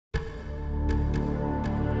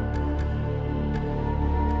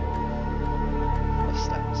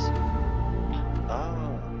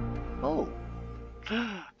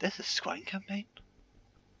There's a Squine campaign?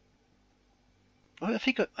 Oh, I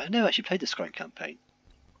think I never actually played the Squine campaign.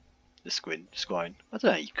 The Squine. I don't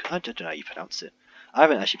know how you pronounce it. I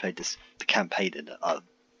haven't actually played the campaign in a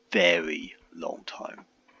very long time.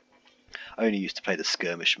 I only used to play the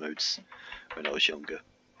skirmish modes when I was younger.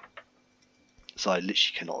 So I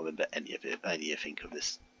literally cannot remember anything of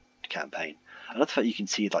this campaign. Another fact, you can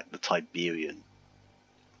see like the Tiberium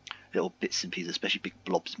little bits and pieces, especially big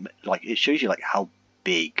blobs. Like it shows you like how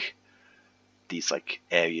big these like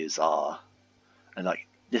areas are, and like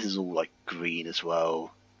this is all like green as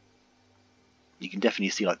well. You can definitely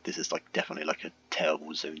see like this is like definitely like a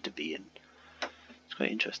terrible zone to be in. It's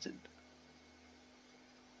quite interesting.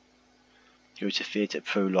 Go to theatre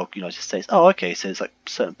prologue United States. Oh, okay, so there's like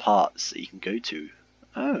certain parts that you can go to.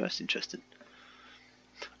 Oh, that's interesting.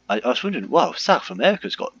 I was wondering, wow, South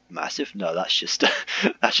America's got massive. No, that's just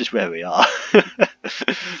that's just where we are.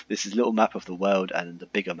 This is a little map of the world and the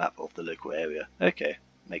bigger map of the local area. Okay,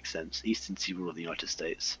 makes sense. Eastern Seaboard of the United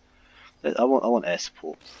States. I want air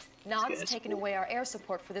support. Nod's taken away our air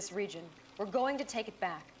support for this region. We're going to take it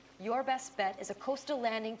back. Your best bet is a coastal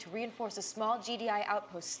landing to reinforce a small GDI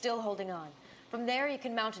outpost still holding on. From there, you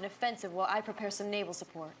can mount an offensive while I prepare some naval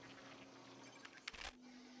support.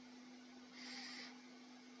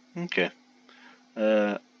 Okay.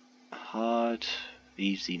 Hard,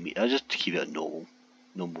 easy, I'll just keep it at normal.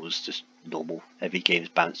 Normal is just normal. Every game is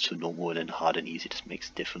balanced to normal, and then hard and easy just makes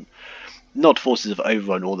it different. Nod forces have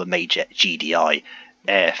overrun all the major GDI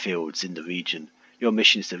airfields in the region. Your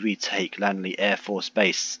mission is to retake Langley Air Force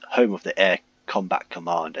Base, home of the Air Combat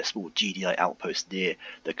Command. A small GDI outpost near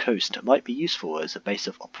the coast might be useful as a base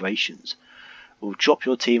of operations. We'll drop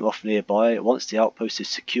your team off nearby. Once the outpost is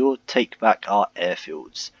secure, take back our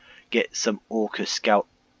airfields. Get some Orca Scout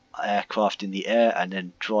aircraft in the air and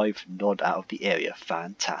then drive Nod out of the area.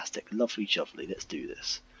 Fantastic. Lovely jubbly. Let's do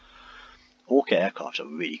this. Orca aircraft are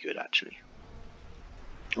really good actually.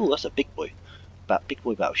 Oh, that's a big boy. Big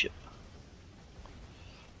boy battleship.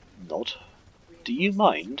 Nod. Do you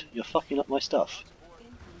mind? You're fucking up my stuff.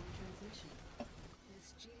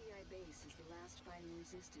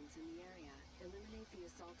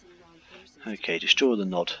 Okay, destroy the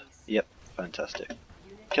Nod. Yep, fantastic.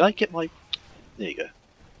 Can I get my... There you go.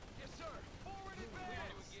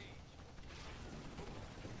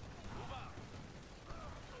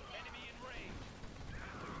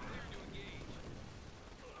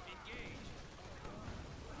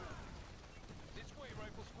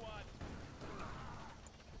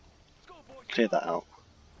 Clear that out.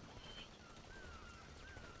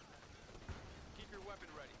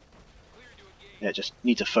 Yeah, just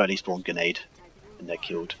need to fairly spawn grenade and they're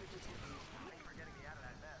killed.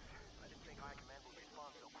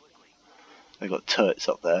 They've got turrets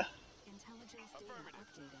up there.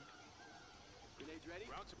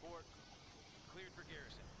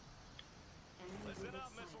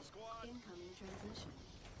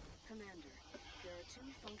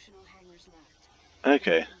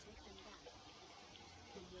 Okay.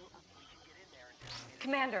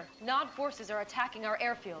 Commander, Nod forces are attacking our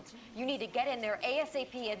airfields. You need to get in there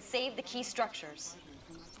ASAP and save the key structures.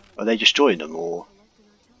 Are they destroying them or?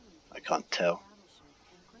 I can't tell.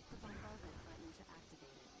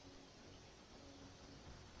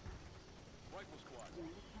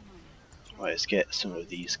 Right, let's get some of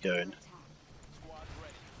these going.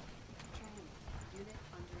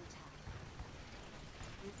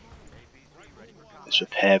 Let's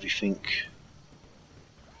repair everything.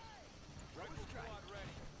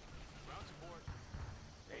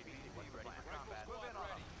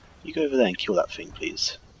 You go over there and kill that thing,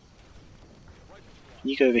 please. Can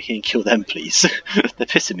you go over here and kill them, please? They're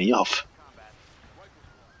pissing me off.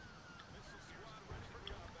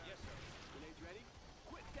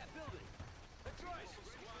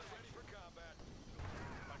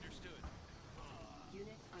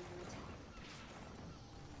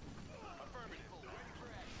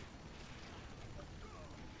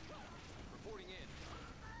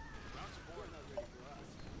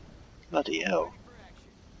 Bloody hell.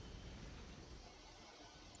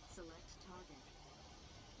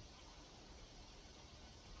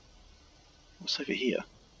 What's over here?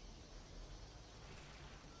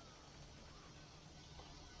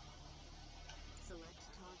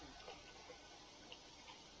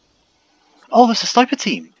 Oh, that's a sniper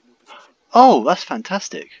team! Oh, that's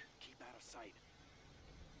fantastic.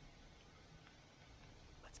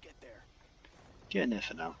 Get in there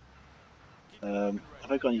for now.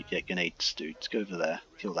 Have I got any grenades, dude? Let's go over there.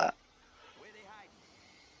 Kill that.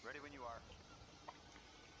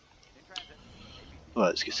 Right,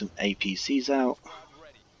 let's get some APCs out.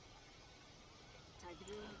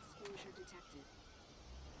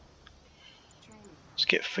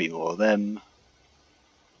 Get 3 more of them.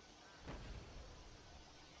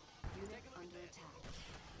 Unit under attack.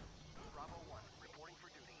 Bravo 1, reporting for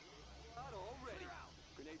duty. All ready.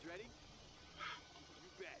 Grenades ready? You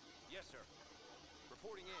bet. Yes, sir.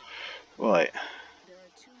 Reporting in. Right. There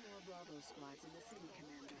are 2 more Bravo squads in the city,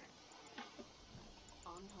 Commander.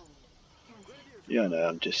 On hold. Cancel. Yeah, I know,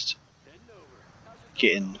 I'm just Heading over. How's your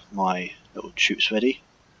getting my little troops ready.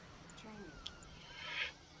 Training.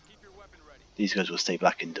 Keep your weapon ready. These guys will stay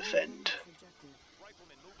back and defend. Objective.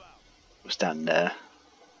 Rifleman, move out. We'll stand there.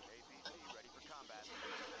 APC ready for combat.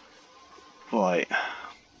 Right.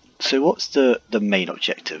 So what's the main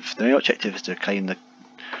objective? The main objective is to claim the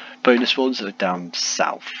bonus ones that are down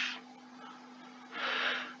south.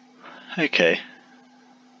 Okay.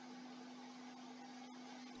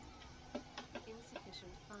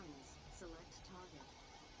 Insufficient funds. Select target.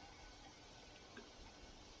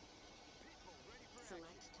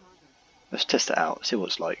 Select target. Let's test it out, see what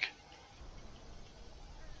it's like.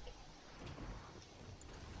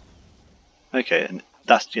 Okay, and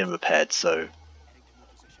that's getting repaired, so Heading to new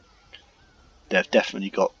position. they've definitely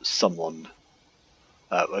got someone,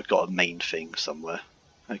 they've got a main thing somewhere.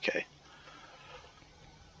 Okay.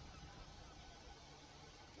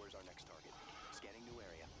 Where's our next target? Scanning new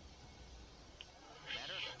area.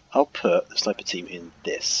 Commander, I'll put the sniper team in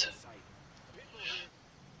this, sight.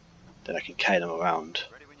 then I can carry them around.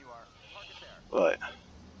 Ready when you are. Target there. Right,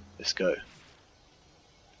 let's go.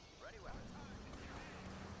 Ready weapon.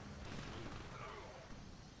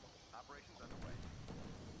 Operations underway.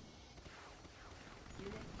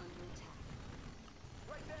 Unit under attack.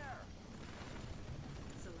 Right there.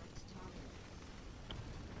 Select target.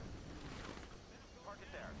 Target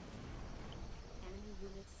there. Enemy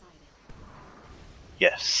unit sighted.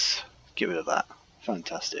 Yes, get rid of that.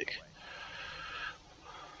 Fantastic.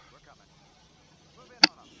 We're coming. Move in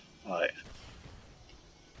on them. Right.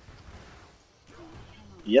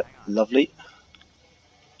 Yep, lovely.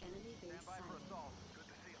 Enemy base Stand by for sighted. assault. Good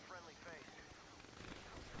to see a friendly face.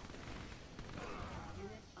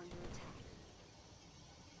 Unit under attack.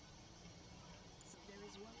 So there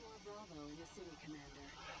is 1 more Bravo in the city, Commander.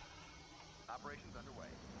 Operations underway.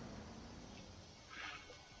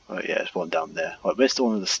 Right, yeah, there's one down there. Right, where's the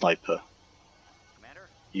one with the sniper? Commander,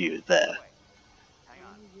 You there. away. Hang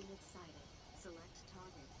on. Enemy unit sighted. Select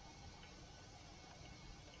target.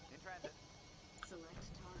 In transit. Select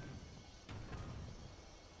target.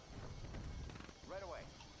 Right away.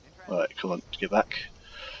 In transit. Right, come on, get back.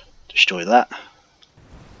 Destroy that.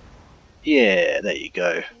 Yeah, there you go.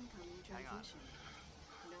 Incoming Hang on. transmission.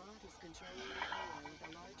 Nod is controlling the area with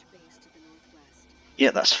a large base to the northwest.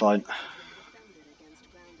 Yeah, that's fine. This is well defended against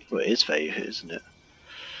ground Well, it is attacks. very, isn't it?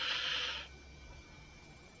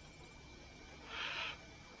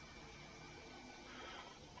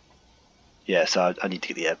 Yeah, so I need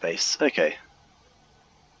to get the airbase. Okay.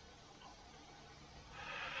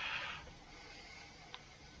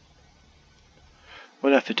 What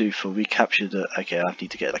do I have to do for recapture the... Okay, I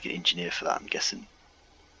need to get like an engineer for that, I'm guessing.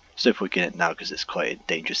 There's no point getting it now because it's quite a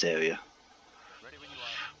dangerous area. Ready when you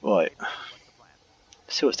are. Right, What's the plan?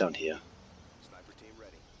 let's see what's down here. Sniper team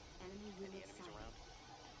ready. Enemy Any unit enemies sighted. around?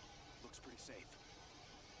 Looks pretty safe.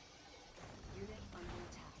 Unit under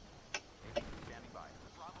attack. Standing by.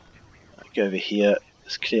 Bravo 2 here. Go over here,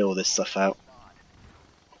 let's clear all this stuff out.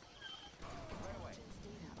 Right away.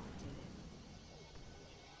 Data updated.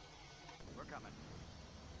 We're coming.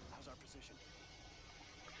 How's our position?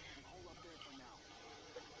 We'll hold up there for now.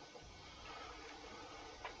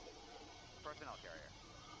 Personnel carrier.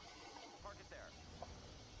 Target there.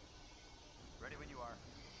 Ready when you are.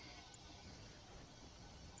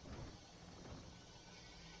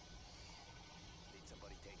 Need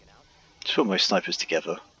somebody taken out? Just put my snipers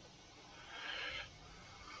together.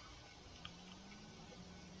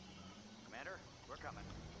 Commander, we're coming.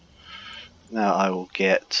 Now I will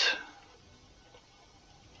get...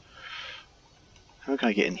 How can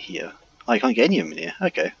I get in here? Oh, I can't get any of them in here.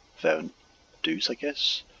 Okay, fair dues, I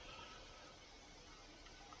guess.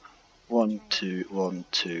 1, 2, 1,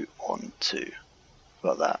 2, 1, 2.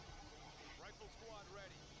 About that. Rifle squad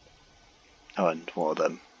ready. Oh, and one of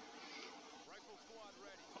them. Rifle squad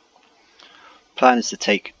ready. Plan is to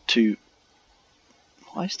take 2...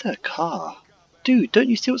 Why is there a car? Dude, don't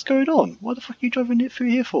you see what's going on? What the fuck are you driving it through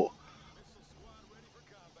here for? Missile squad ready for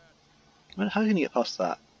combat. Well, how are you going to get past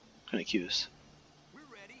that? Kind of curious. We're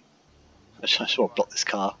ready. I just want to block this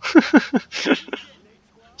car.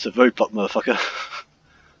 It's a roadblock, motherfucker.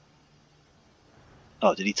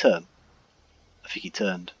 Oh, did he turn? I think he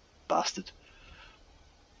turned. Bastard.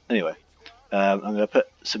 Anyway, I'm going to put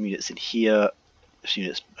some units in here, some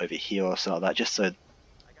units over here or something like that, just so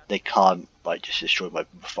they can't like just destroy my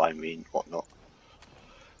refinery and whatnot.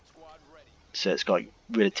 Squad ready. So it's got like,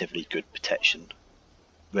 relatively good protection.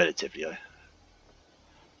 Relatively,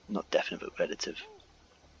 not definite, but relative.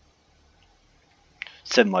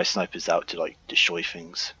 Send my snipers out to like destroy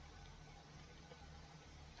things.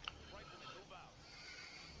 Riflemen, move out.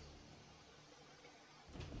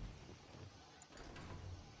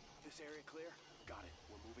 This area clear? Got it.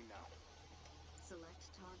 We're moving now. Select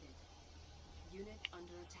target. Unit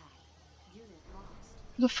under attack. Unit lost.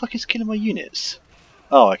 Who the fuck is killing my units?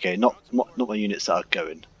 Oh, okay, not my units that are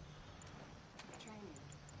going. Training.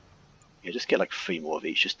 Yeah, just get like 3 more of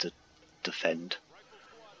each just to defend. Rifle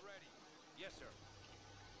squad ready. Yes, sir.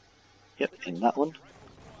 Yep, in that one. Rifle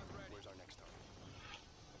squad ready. Where's our next target?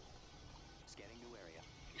 Scanning new area.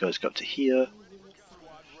 You guys go up to here. Enemy unit sighted.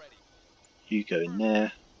 Squad ready. You go in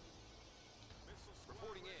there. Missiles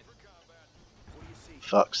reporting in. For combat. What do you see?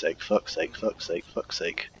 Fuck's sake, fuck's sake, fuck's sake, fuck's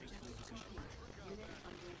sake. Objective complete. Unit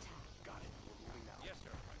under attack. Got it. We're moving now. Yes,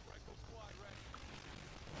 sir. Rifle squad ready.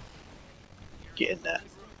 Get in there. Under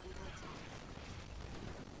attack.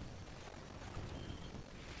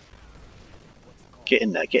 Get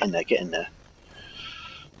in there, get in there, get in there.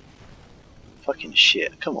 Fucking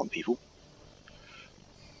shit, come on people.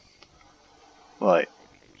 Right,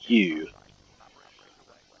 you.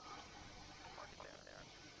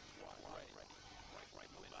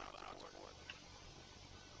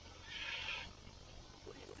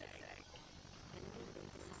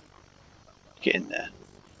 Get in there.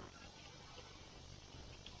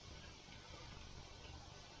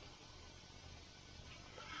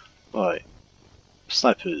 Right,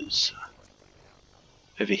 snipers.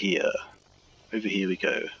 Over here. Over here we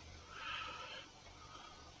go.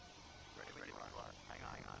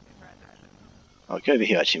 I'll go over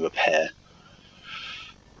here actually and repair.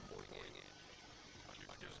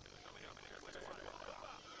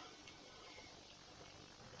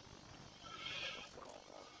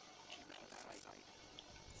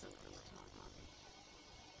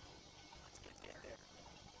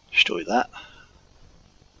 Destroy that.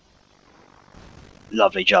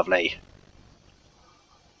 Lovely jubbly.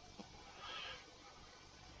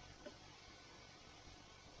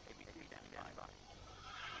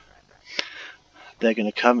 They're going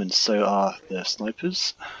to come and so are the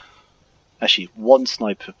snipers. Actually, 1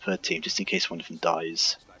 sniper per team, just in case one of them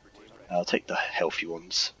dies. I'll take the healthy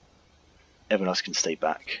ones. Everyone else can stay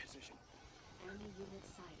back. Position. Enemy unit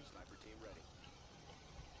sighted. Sniper team ready.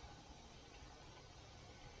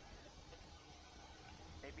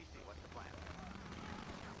 ABC, what's the plan?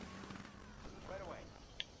 Right away.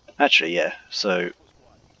 Actually, yeah, so Squad.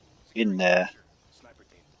 in there Sniper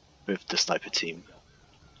team. with the sniper team.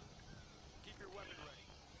 Keep your weapon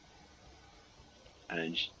ready.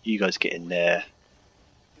 And you guys get in there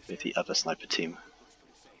with the other sniper team. Looks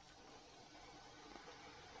pretty safe.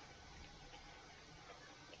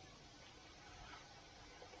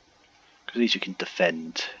 Because at least you can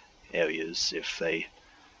defend areas if they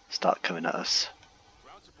start coming at us.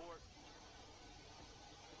 Ground support.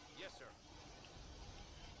 Yes, sir.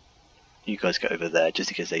 You guys go over there just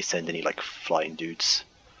in case they send any like flying dudes.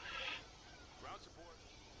 Ground support.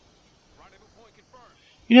 Rendezvous point confirmed.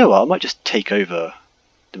 You know what, I might just take over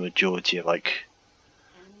the majority of like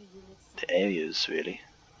Enemy unit the sighted. areas really.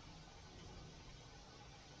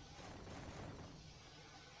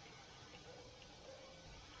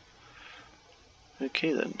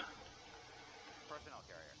 Okay then. Personnel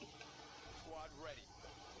carrier. Squad ready.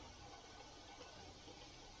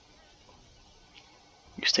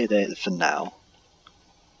 You stay there for now.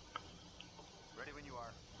 Ready when you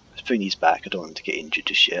are. Let's bring these back, I don't want them to get injured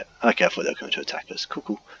just yet. Okay, I thought they were coming to attack us. Cool,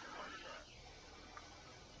 cool.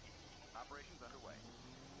 Operations underway.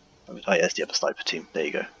 Oh yeah, there's the other sniper team. There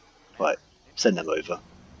you go. Right, send them over.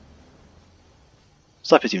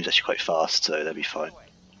 Sniper team is actually quite fast, so they'll be fine.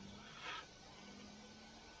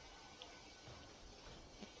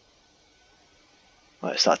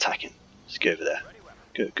 Right, start attacking. Let's go over there. Ready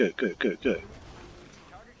weapon. Go, go, go, go, go.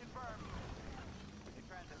 Target confirmed. In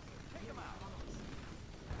transit. Take them out.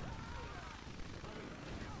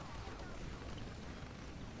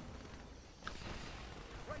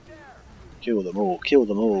 Right there. Kill them all, kill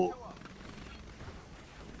them all.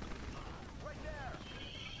 Right there.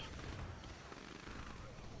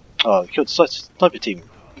 Oh, killed the sniper team.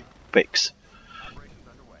 Bricks. Operations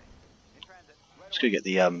underway. In transit. Right Let's go get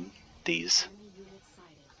the these. Enemy unit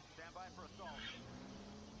sighted. Stand by for assault.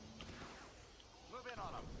 Move in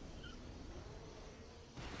on them.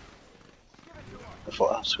 Give it to them. I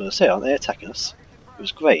thought I was going to say, aren't they attacking us? It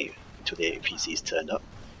was great until the APCs turned up.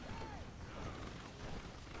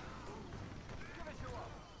 Give it to them.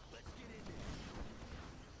 Let's get in there.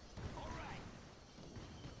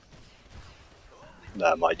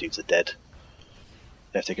 Nah, my dudes are dead.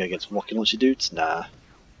 They have to go against rocket launcher dudes? Nah.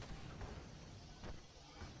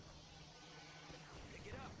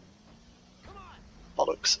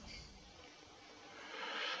 Bollocks.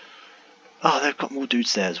 Oh, they've got more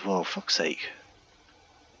dudes there as well, fuck's sake.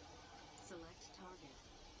 Select target.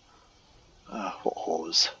 Ah, what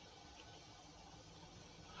whores.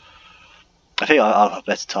 I think I'll have a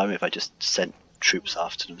better time if I just sent troops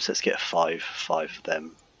after them. So let's get five of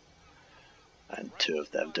them. And 2 of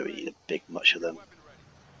them, don't really need much of them.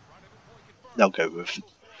 They'll go with.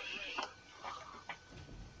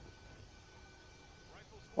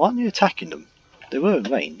 Why aren't you attacking them? They were in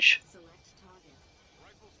range. Select target.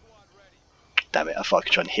 Damn it, I thought I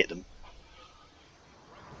could try and hit them.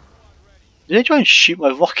 Did they try and shoot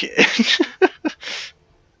my rocket?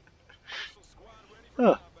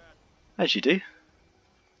 Oh, as you do.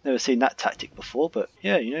 Never seen that tactic before, but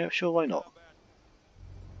yeah, you know, sure, why not?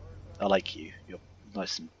 I like you. You're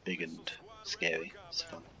nice and big and scary. It's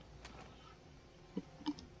fun.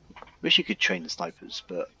 Wish you could train the snipers,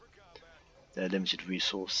 but they're limited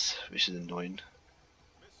resource, which is annoying.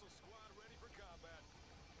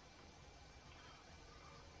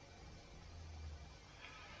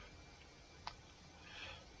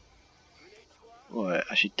 Alright,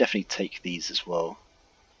 I should definitely take these as well.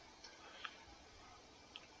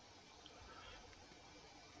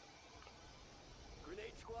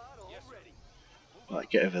 Right,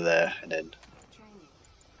 get over there and then Training.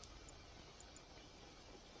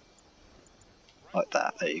 like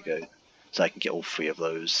that, there you go. So I can get all 3 of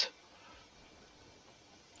those.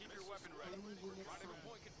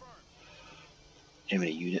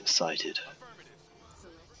 Enemy unit sighted. Enemy unit sighted.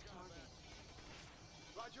 Select target.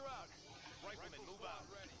 Roger out. Riflemen, move out.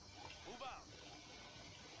 Move out.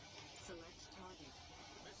 Select target.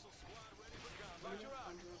 Missile squad ready for combat. Unit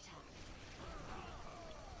under attack.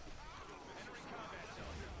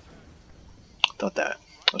 Done that.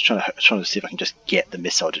 I was trying to see if I can just get the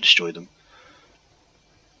missile to destroy them.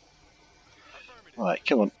 Alright,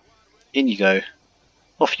 come on. In you go.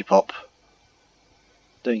 Off you pop.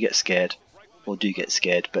 Don't get scared. Or do get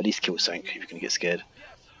scared, but at least kill something if you're going to get scared.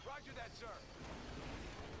 Roger that, sir.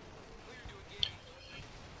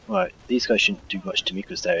 Right, these guys shouldn't do much to me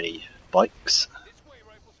because they're only bikes. This way,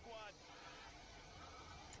 rifle squad.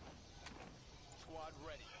 Squad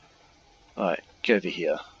ready. Alright, go over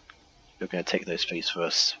here. We're going to take those things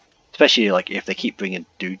first. Especially like if they keep bringing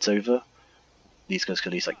dudes over. These guys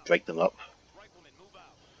can at least like break them up. Riflemen, move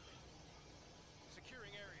out.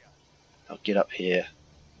 Securing area. I'll get up here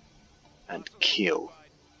and kill.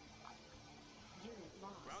 Unit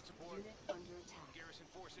lost. Ground support. Unit under attack. Garrison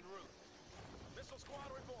force en route. Missile squad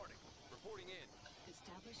reporting. Reporting in.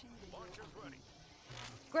 Establishing visual Launchers ready.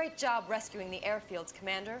 Great job rescuing the airfields,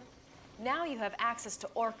 Commander. Now you have access to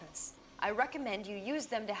Orcas. I recommend you use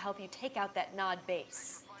them to help you take out that Nod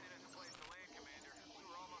base.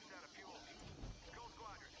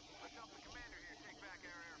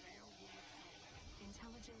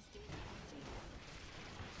 Intelligence data updated.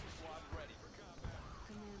 Squad ready.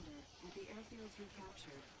 Commander, with the airfields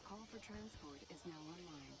recaptured, call for transport is now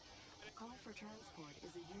online. Call for transport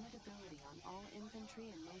is a unit ability on all infantry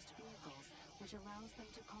and most vehicles, which allows them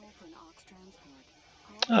to call for an aux transport.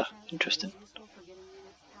 Call for transport interesting. is useful for getting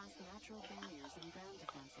units past natural barriers and ground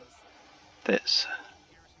defenses. Let's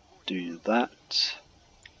do that.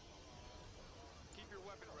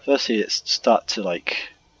 Firstly, let's start to like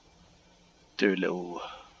do a little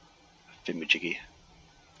thingamajiggy.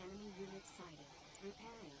 Enemy units sighted.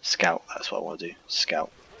 Repairing. Scout, that's what I want to do.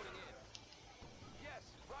 Scout. Yes,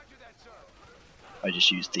 roger that, sir. I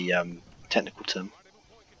just used the technical term.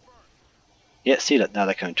 Yeah, see that now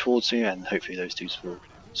they're coming towards me, and hopefully those dudes will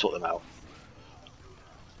sort them out.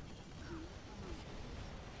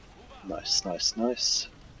 Nice, nice, nice.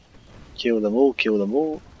 Kill them all, kill them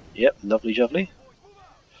all. Yep, lovely jubbly.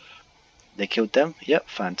 They killed them. Yep,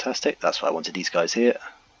 fantastic. That's why I wanted these guys here.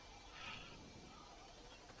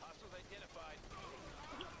 Hostiles identified.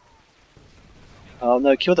 Oh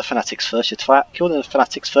no, kill the fanatics first, you twat. Kill the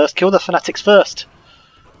fanatics first. Kill the fanatics first.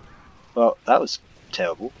 Well, that was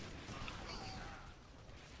terrible.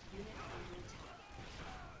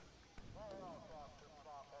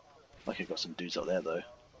 Like I got some dudes up there though.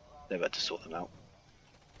 They've had to sort them out.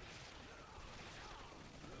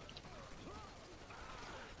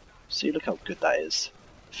 See, look how good that is.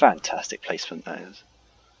 Fantastic placement that is.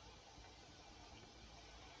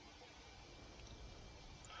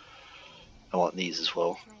 I want these as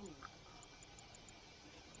well.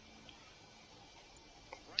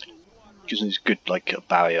 Gives me this good like a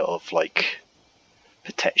barrier of like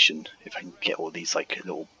protection if I can get all these like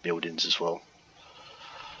little buildings as well.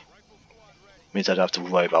 Means I'd have to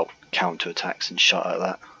worry about counter attacks and shit like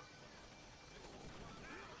that.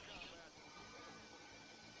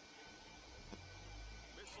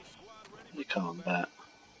 You can't bat.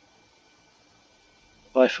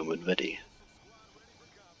 Rifleman ready.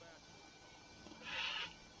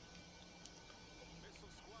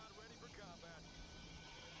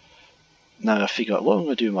 Now I figure out what I'm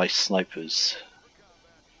going to do with my snipers.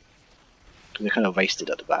 Because they're kind of wasted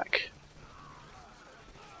at the back.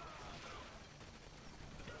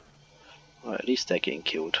 Right, at least they're getting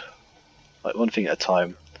killed. Like one thing at a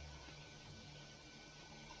time.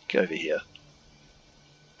 Get over here.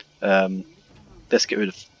 Let's get rid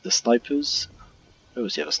of the snipers. Where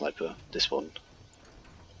was the other sniper? This one.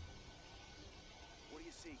 What do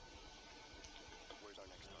you see? Where's our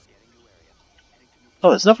next target? Scanning new area. Heading to new Oh,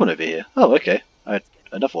 there's another one over here. Oh, okay. I had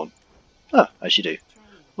another one. Ah, as you do.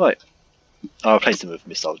 Right. I'll replace them with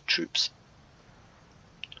missile troops.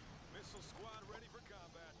 missile squad ready for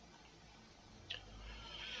combat.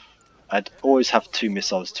 I'd always have 2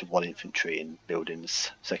 missiles to 1 infantry in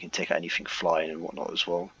buildings, so I can take out anything flying and whatnot as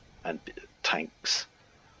well, and tanks,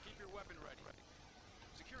 Keep your weapon ready.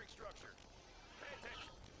 Securing structure. Pay attention.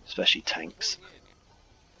 especially tanks.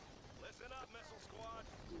 Listen up, missile squad.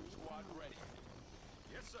 Squad ready.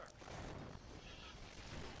 Yes, sir.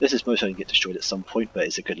 This is most likely to get destroyed at some point, but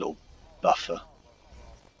it's a good little buffer.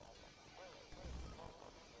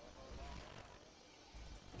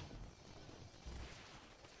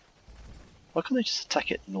 Why can't they just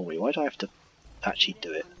attack it normally? Why do I have to actually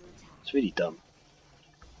do it? It's really dumb.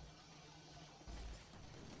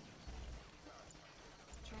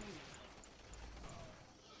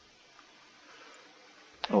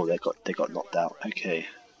 Oh, they got knocked out. Okay.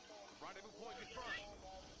 Rendezvous point confirmed.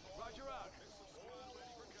 Roger out.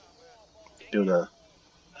 Build a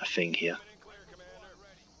thing here. Coming in clear, Commander.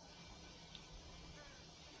 Ready.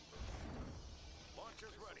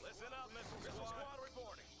 Launchers ready. Listen up, missile squad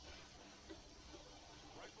reporting.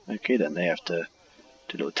 Okay, then they have to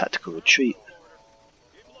do a little tactical retreat.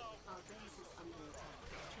 Keep low. Our base is under attack.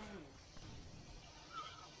 Training.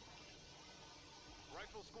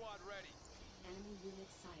 Rifle squad ready. Enemy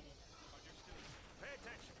unit sighted. Understood. Pay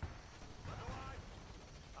attention. Underline.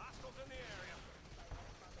 Hostiles in the area.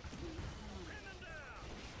 Pin them down.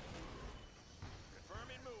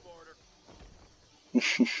 Confirming move order.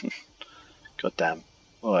 God damn.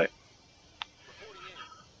 Alright, Reporting in.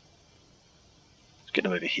 let's get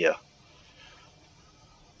them over here.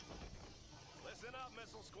 Listen up,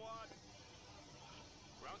 missile squad.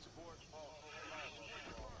 Ground support.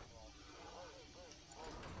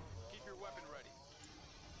 Keep your weapon ready.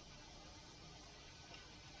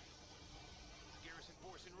 Garrison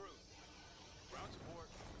force en route. Ground support.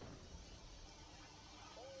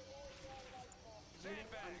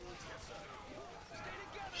 Sandbag. Yes, sir. Stay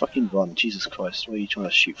together. Fucking run, Jesus Christ, what are you trying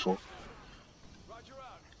to shoot for? Roger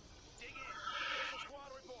out. Dig in. Missile squad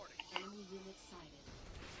reporting. Enemy unit sighted.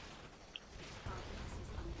 Our base is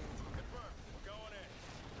under attack. Confirmed. We're going in.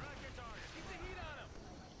 Track your target. Keep the heat on him.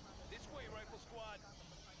 This way, rifle squad.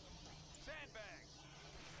 Sandbags.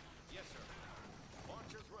 Yes, sir.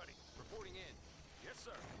 Launchers ready. Reporting in. Yes,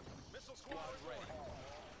 sir. Missile squad ready.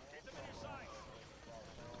 Keep them in your sights.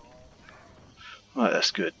 Right, that's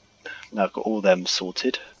good. Now I've got all them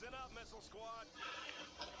sorted. Listen up, missile squad.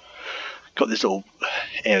 Got this little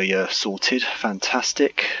area sorted.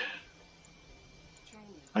 Fantastic. Training.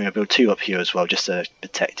 I'm going to build 2 up here as well, just to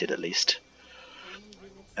protect it at least. Enemy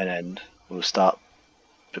unit And then we'll start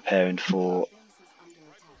preparing for base is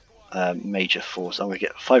under attack. major force. I'm going to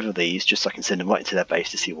get 5 of these just so I can send them right into their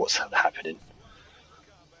base to see what's happening.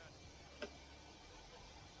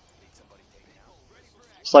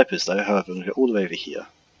 Snipers though, however, I'm going to go all the way over here.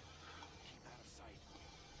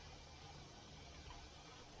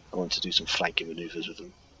 I want to do some flanking maneuvers with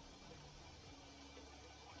them.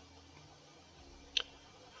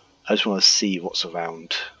 I just want to see what's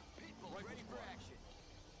around. Ready for action.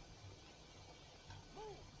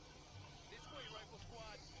 Move. This way, rifle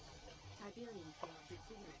squad. Tiberium field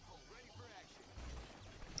depleted. Ready for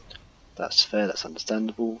action. That's fair, that's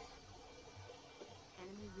understandable.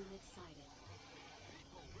 Enemy unit sighted.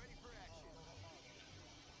 Ready for action.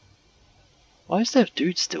 Why is there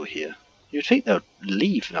dudes still here? You'd think they'll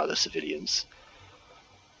leave now, the civilians.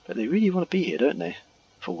 But they really want to be here, don't they?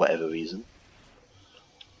 For whatever reason.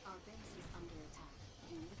 Our base is under attack.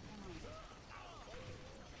 Unit promoted.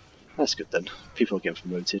 That's good then. People are getting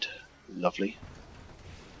promoted. Lovely.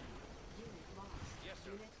 Unit lost. Yes,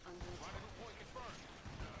 sir. Unit under attack. Rendezvous point confirmed.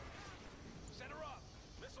 Center up.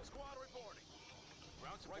 Missile squad reporting.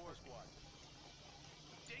 Ground support. Rifle squad.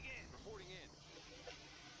 Dig in. Reporting in.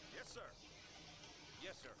 Yes, sir.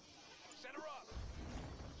 Yes, sir. Center up.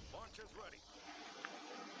 Launchers ready.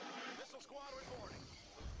 Missile squad reporting.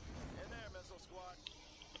 In there, missile squad.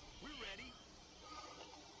 We're ready.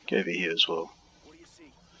 Go over here as well. What do you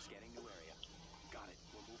see? Scanning new area. Got it.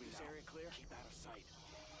 We're moving this area clear. Keep out of sight.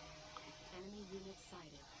 Enemy units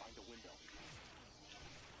sighted. Find the window.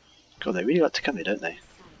 God, they really like to come here, don't they?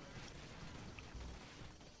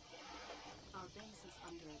 Our base is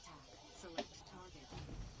under attack. Select target.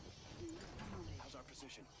 Unit promoted. How's our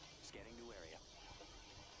position? Scanning new area.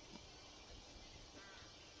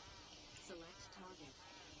 Select target.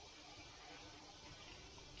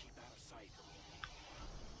 Keep out of sight.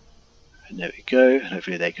 And there we go, and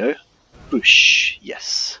hopefully they go. Boosh!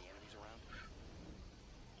 Yes. Any enemies around?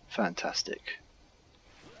 Fantastic.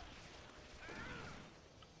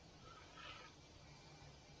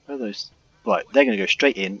 Where are those? Right, they're going to go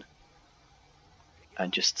straight in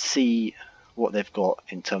and just see what they've got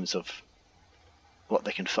in terms of what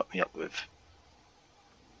they can fuck me up with.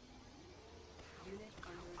 Unit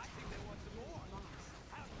under I attack. think they want some more. Lost.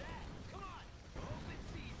 How's that? Come on. Open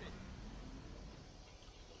season.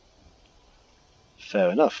 Fair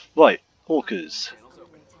enough. Right, Hawkers. Channels Under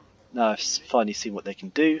open. attack. Now I've finally seen what they can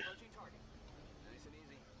do. Approaching target. Nice and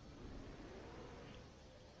easy.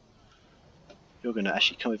 You're going to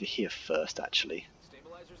actually come over here first, actually,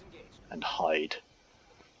 Stabilizers engaged. and hide.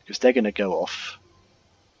 Because they're going to go off,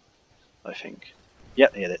 I think.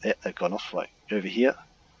 Yep, yeah, they've gone off. Right, go over here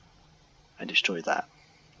and destroy that.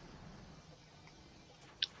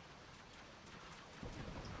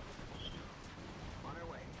 On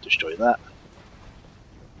our way. Destroy that.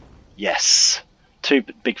 Yes! Two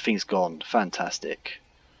big things gone. Fantastic.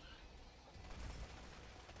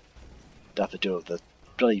 Don't have to deal with the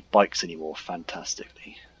bloody bikes anymore.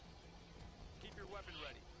 Fantastically. Keep your weapon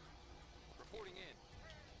ready. Reporting in.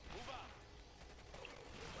 Move up.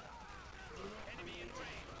 Enemy in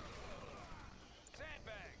range.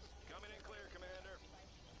 Sandbags. Coming in clear, Commander.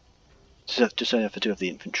 Just only have to do with the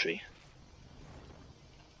infantry,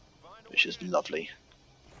 Find a which is way in. lovely.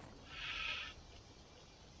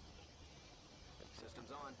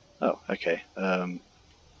 Systems on. Oh, okay.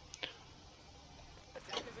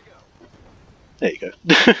 Attack as a go. There you go.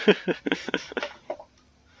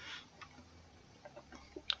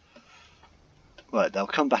 Right, they'll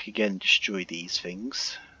come back again and destroy these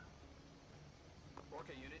things.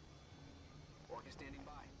 Orca unit. Orca standing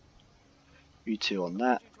by. You two on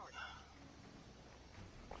that. Approaching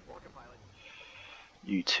target. Orca pilot.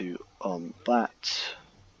 You two on that.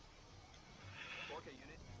 Orca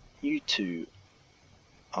unit. You two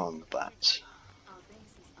on that. Our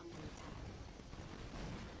base is under attack.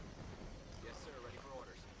 Yes, sir. Ready for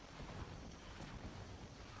orders.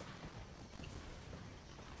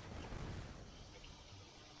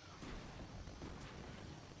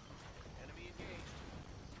 Enemy engaged.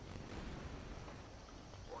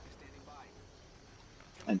 Orca standing by.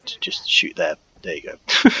 And just shoot there. There you go.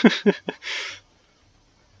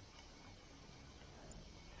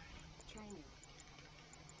 Training.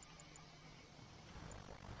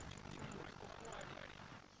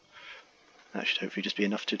 That should hopefully just be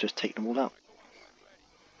enough to just take them all out.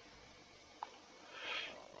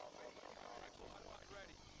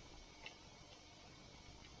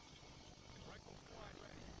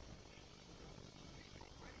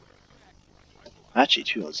 Actually,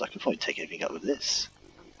 to be honest, I could probably take everything out with this.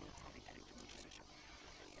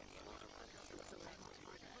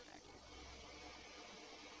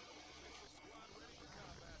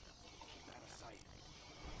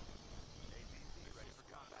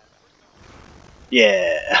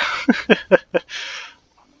 Yeah!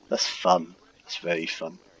 That's fun. That's very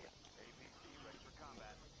fun.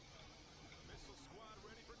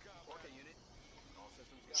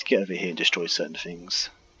 Let's get over here and destroy certain things.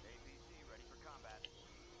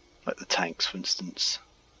 Like the tanks, for instance.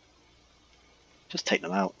 Just take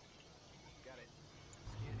them out. Got it.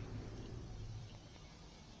 Scanning.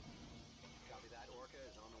 Copy that. Orca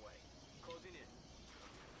is on the way. Closing in.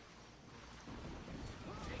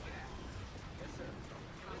 Take it out. Yes, sir.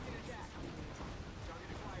 Mounting attack.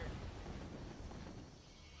 Target acquired.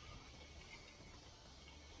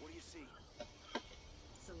 What do you see?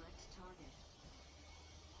 Select target.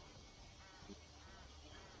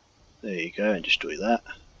 There you go, and destroy that.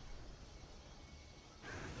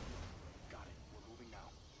 Got it. We're moving now.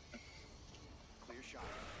 Clear shot.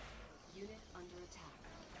 Unit under attack.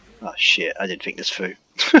 Oh shit, I didn't think this through.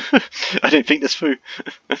 I didn't think this through.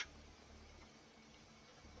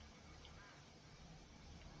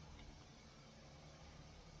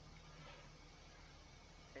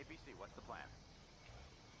 APC, what's the plan?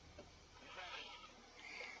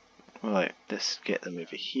 Right, let's get them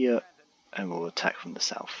over here and we'll attack from the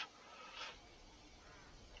south.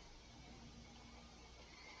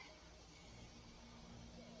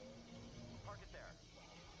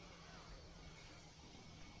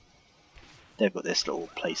 they've got this little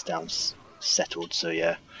place down settled, so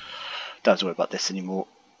yeah, don't have to worry about this anymore.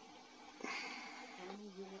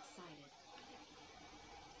 Enemy units sighted.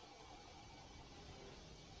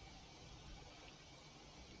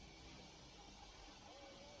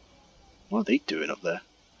 What are they doing up there?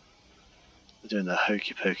 They're doing the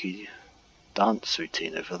hokey pokey dance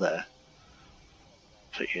routine over there.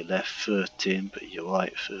 Put your left foot in, put your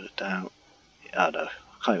right foot out. I don't know,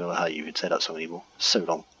 I can't remember how you even say that song anymore. It's so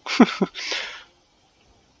long. Unit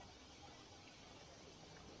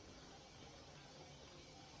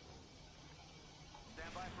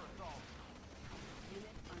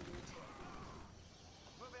under attack.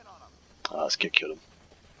 Oh, let's go kill them.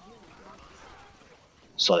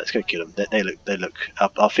 So let's go kill them. They look.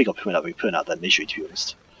 I think I'll be putting out their misery, to be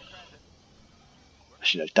honest.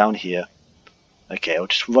 Actually, no, down here. Okay, I'll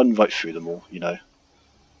just run right through them all, you know,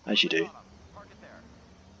 as you do.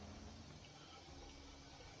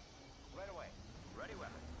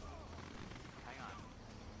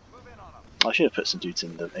 I should have put some dudes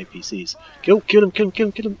in the APCs. Kill them, kill them, kill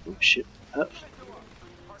them, kill them. Oh shit. That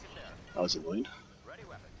was annoying.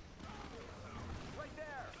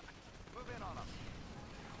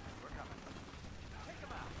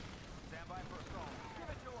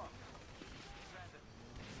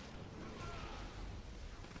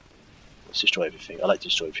 Let's destroy everything. I like to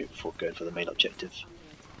destroy everything before going for the main objective.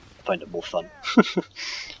 I find it more fun.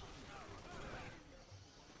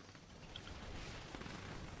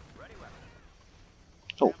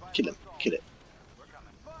 Oh, kill him, kill it.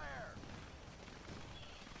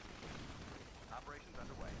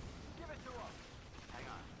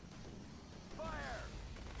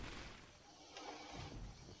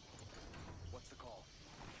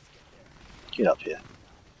 Get up here.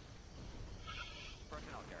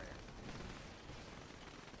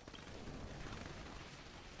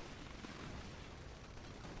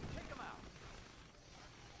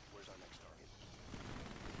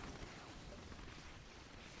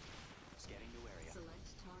 Select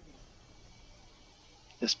target.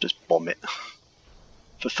 Let's just bomb it.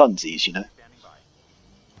 For funsies, you know.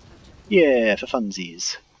 Yeah, for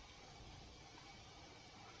funsies.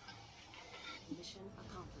 Mission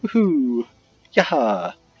accomplished. Woohoo!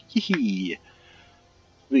 Yaha! Hee.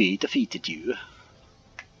 We defeated you.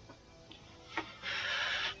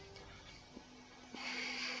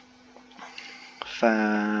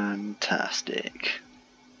 Fantastic.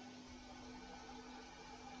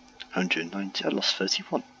 190. I lost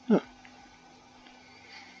 31. Huh.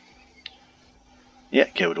 Yeah,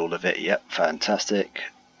 killed all of it. Yep, fantastic.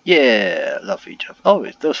 Yeah, lovely job. Oh,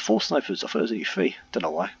 there was 4 snipers. I thought there was only 3. Don't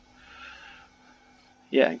know why.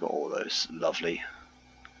 Yeah, I got all those. Lovely.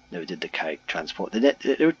 Never did the carry transport. They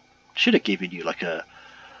should have given you like an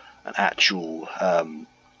actual,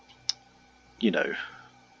 you know,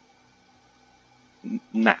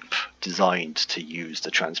 map designed to use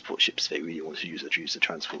the transport ships. If they really want to use the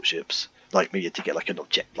transport ships, like maybe to get like an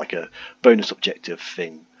object, like a bonus objective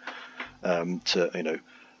thing, to, you know,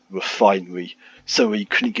 refinery, so you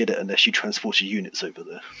couldn't get it unless you transported units over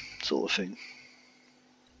there, sort of thing.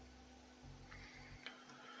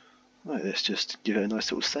 Right, let's just give it a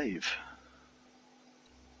nice little save.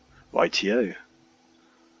 Rightio.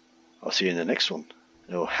 I'll see you in the next one.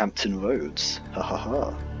 Oh, Hampton Roads. Ha ha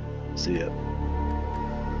ha. See ya.